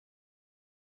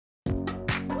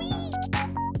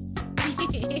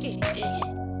My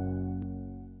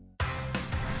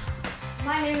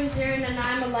name is Aaron and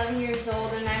I'm 11 years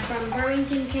old and I'm from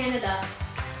Burlington, Canada.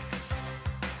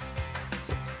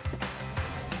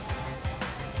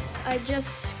 I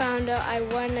just found out I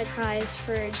won a prize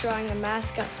for drawing a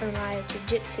mascot for my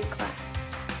jiu-jitsu class.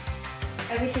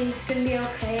 Everything's gonna be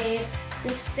okay.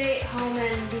 Just stay at home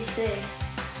and be safe.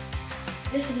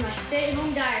 This is my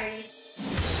stay-at-home diary.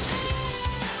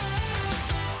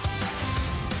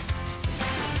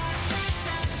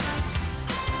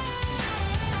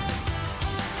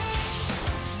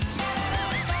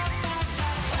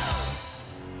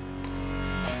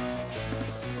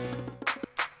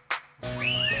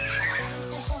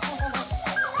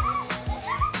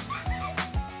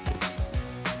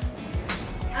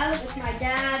 I live with my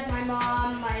dad, my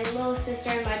mom, my little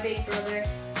sister, and my big brother.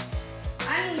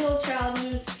 I'm a little child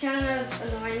and it's kind of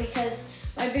annoying because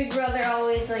my big brother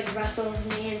always wrestles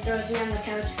me and throws me on the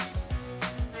couch.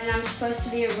 And I'm supposed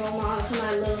to be a role model to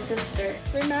my little sister.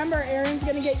 Remember, Erin's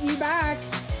gonna get you back.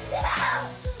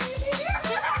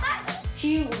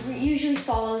 She usually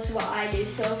follows what I do,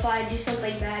 so if I do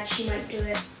something bad, she might do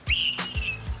it.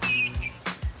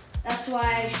 That's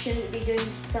why I shouldn't be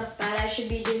doing stuff bad. I should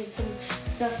be doing some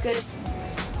stuff good.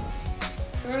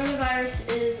 Coronavirus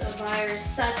is a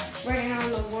virus that's spreading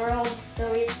around the world,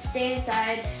 so we have to stay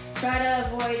inside, try to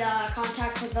avoid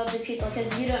contact with other people because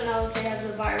you don't know if they have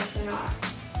the virus or not.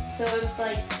 So it's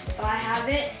like if I have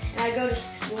it and I go to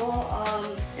school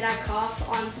and I cough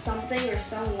on something or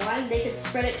someone, they could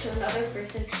spread it to another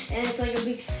person and it's like a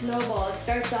big snowball. It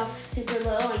starts off super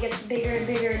little and gets bigger and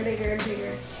bigger and bigger and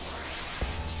bigger.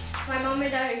 My mom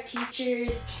and dad are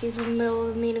teachers. She's in the middle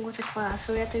of a meeting with a class,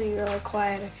 so we have to be really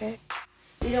quiet, okay?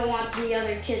 We don't want the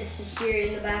other kids to hear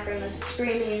in the background the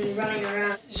screaming and running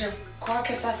around. Je crois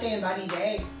que ça c'est une bonne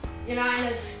idée. You're not in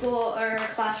a school or a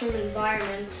classroom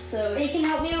environment, so they can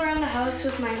help me around the house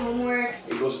with my homework.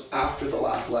 It goes after the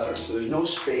last letter, so there's no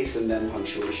space and then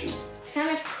punctuation. It's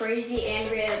kind of crazy and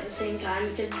great at the same time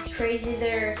because it's crazy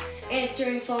they're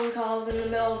answering phone calls in the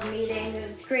middle of meetings, and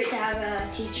it's great to have a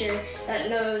teacher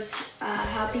that knows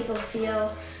how people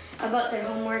feel about their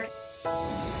homework.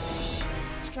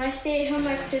 My stay-at-home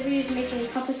activity is making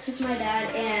puppets with my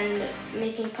dad and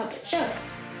making puppet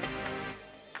shows.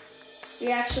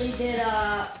 We actually did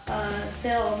a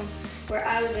film where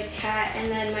I was a cat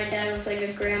and then my dad was like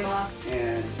a grandma.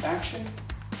 And action.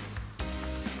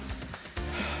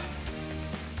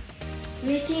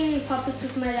 Making puppets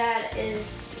with my dad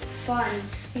is fun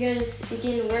because we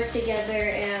can work together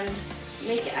and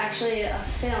make actually a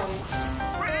film.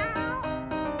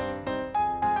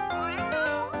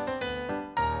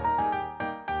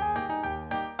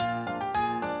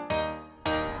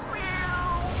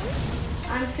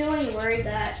 I'm feeling worried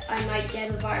that I might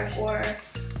get the virus or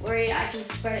worried I can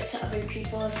spread it to other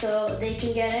people so they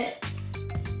can get it.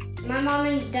 My mom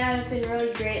and dad have been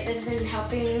really great. They've been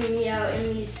helping me out in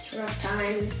these rough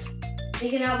times. They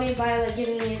can help me by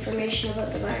giving me information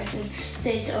about the virus and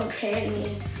say it's okay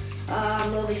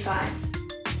and we'll be fine.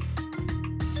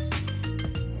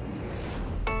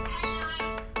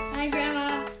 Hi,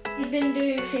 Grandma. We've been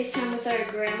doing FaceTime with our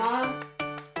grandma.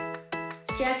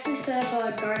 She actually set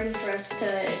up a garden for us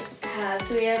to have.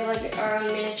 So we have our own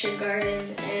miniature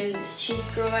garden and she's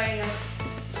growing us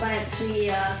plants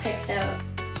we picked out.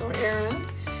 So Erin,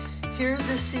 here are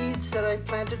the seeds that I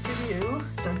planted for you.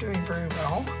 They're doing very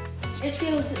well. It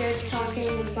feels good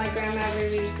talking with my grandma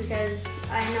every week because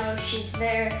I know she's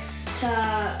there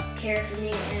to care for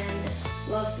me and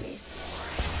love me.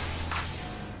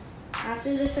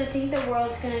 After this, I think the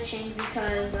world's gonna change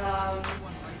because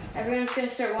everyone's gonna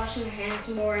start washing their hands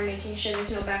more and making sure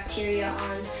there's no bacteria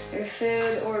on their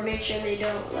food or make sure they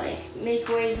don't make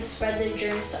ways to spread their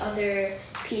germs to other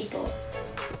people.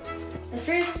 The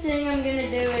first thing I'm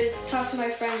gonna do is talk to my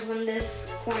friends when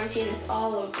this quarantine is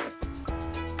all over.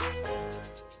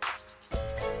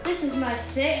 This is my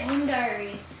stay-at-home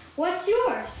diary. What's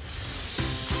yours?